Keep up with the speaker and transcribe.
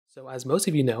So as most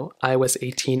of you know, iOS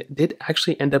 18 did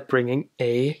actually end up bringing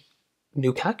a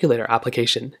new calculator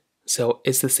application. So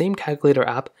it's the same calculator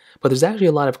app, but there's actually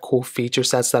a lot of cool feature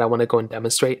sets that I want to go and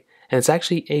demonstrate. And it's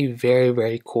actually a very,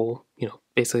 very cool,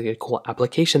 basically a cool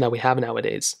application that we have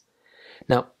nowadays.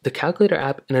 Now, the calculator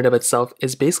app in and of itself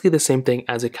is basically the same thing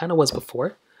as it kind of was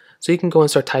before. So you can go and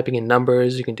start typing in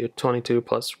numbers, you can do 22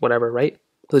 plus whatever, right?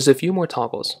 But there's a few more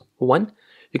toggles. One,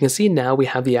 you can see now we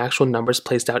have the actual numbers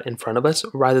placed out in front of us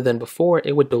rather than before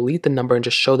it would delete the number and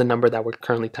just show the number that we're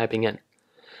currently typing in.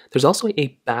 There's also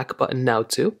a back button now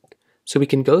too. So we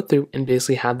can go through and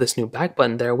basically have this new back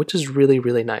button there, which is really,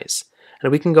 really nice. And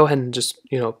we can go ahead and just,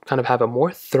 kind of have a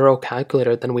more thorough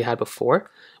calculator than we had before,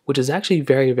 which is actually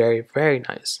very, very, very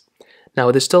nice.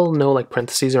 Now, there's still no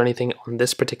parentheses or anything on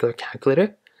this particular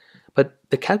calculator, but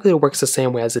the calculator works the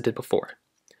same way as it did before.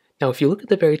 Now, if you look at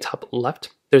the very top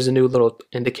left, there's a new little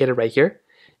indicator right here.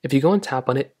 If you go and tap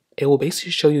on it, it will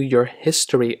basically show you your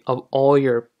history of all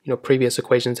your previous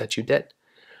equations that you did.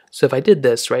 So if I did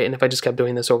this, right, and if I just kept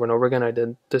doing this over and over again, I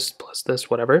did this plus this,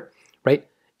 whatever, right?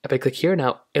 If I click here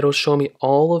now, it'll show me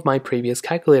all of my previous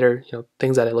calculator,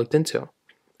 things that I looked into.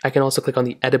 I can also click on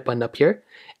the edit button up here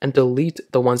and delete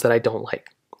the ones that I don't like.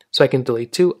 So I can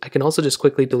delete two. I can also just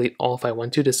quickly delete all if I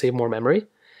want to save more memory.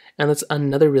 And that's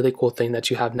another really cool thing that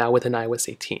you have now within iOS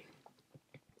 18.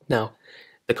 Now,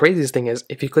 the craziest thing is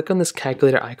if you click on this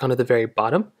calculator icon at the very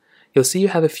bottom, you'll see you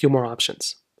have a few more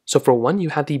options. So for one, you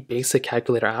have the basic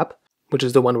calculator app, which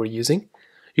is the one we're using.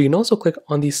 You can also click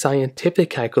on the scientific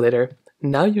calculator.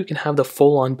 Now you can have the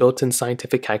full-on built-in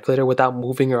scientific calculator without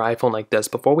moving your iPhone like this.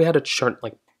 Before we had to turn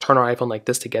our iPhone like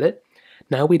this to get it.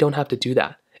 Now we don't have to do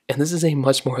that. And this is a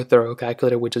much more thorough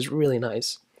calculator, which is really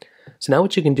nice. So now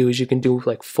what you can do is you can do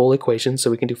full equations. So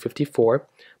we can do 54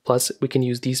 plus we can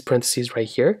use these parentheses right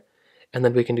here. And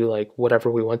then we can do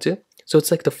whatever we want to. So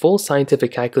it's like the full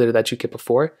scientific calculator that you get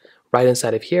before right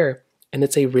inside of here. And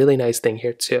it's a really nice thing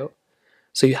here too.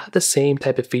 So you have the same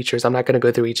type of features. I'm not going to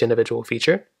go through each individual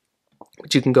feature,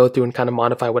 but you can go through and kind of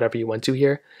modify whatever you want to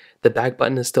here. The back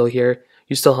button is still here.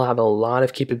 You still have a lot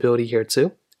of capability here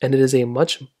too. And it is a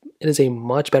much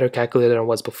better calculator than it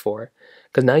was before.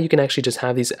 Because now you can actually just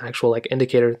have these actual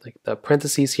indicators, the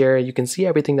parentheses here. You can see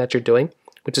everything that you're doing,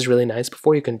 which is really nice.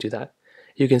 Before you couldn't do that.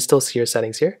 You can still see your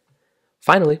settings here.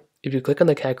 Finally, if you click on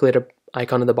the calculator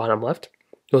icon in the bottom left,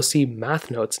 you'll see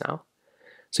math notes now.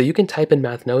 So you can type in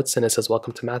math notes and it says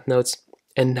welcome to math notes.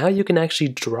 And now you can actually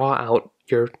draw out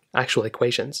your actual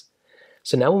equations.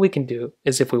 So now what we can do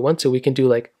is if we want to, we can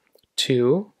do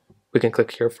 2. We can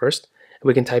click here first.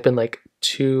 We can type in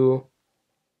 2.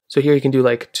 So here you can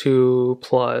do 2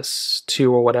 plus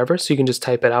 2 or whatever. So you can just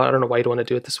type it out. I don't know why you'd want to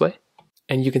do it this way.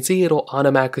 And you can see it'll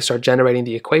automatically start generating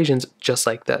the equations just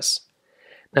like this.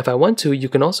 Now if I want to, you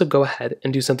can also go ahead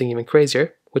and do something even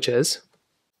crazier, which is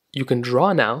you can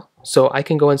draw now. So I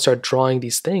can go and start drawing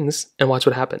these things and watch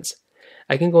what happens.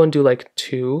 I can go and do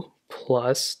 2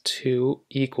 plus 2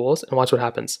 equals and watch what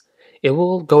happens. It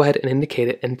will go ahead and indicate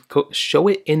it and show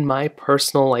it in my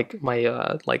personal,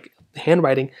 my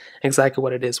handwriting exactly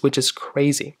what it is, which is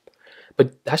crazy.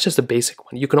 But that's just a basic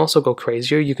one. You can also go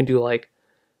crazier. You can do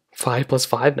 5 plus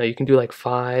 5. Now you can do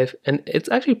 5. And it's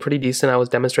actually pretty decent. I was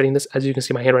demonstrating this. As you can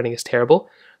see, my handwriting is terrible.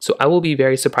 So I will be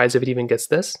very surprised if it even gets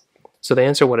this. So the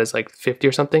answer, what is 50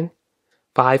 or something?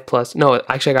 5 plus, no,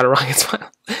 actually I got it wrong. It's fine.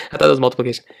 I thought it was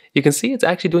multiplication. You can see it's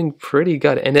actually doing pretty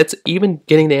good. And it's even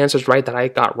getting the answers right that I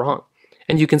got wrong.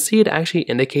 And you can see it actually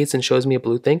indicates and shows me a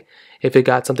blue thing if it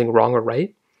got something wrong or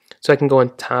right. So I can go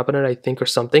and tap on it, I think, or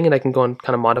something, and I can go and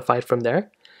kind of modify it from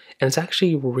there. And it's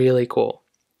actually really cool.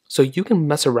 So you can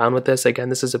mess around with this. Again,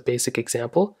 this is a basic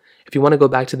example. If you want to go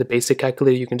back to the basic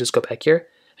calculator, you can just go back here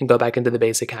and go back into the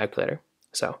basic calculator.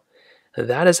 So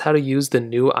that is how to use the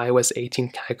new iOS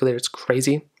 18 calculator. It's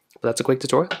crazy, but that's a quick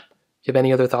tutorial. If you have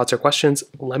any other thoughts or questions,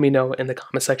 let me know in the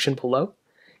comment section below.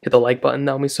 Hit the like button,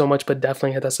 that would mean so much, but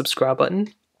definitely hit that subscribe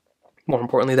button. More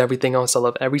importantly than everything else, I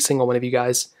love every single one of you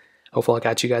guys. Hopefully I'll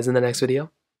catch you guys in the next video.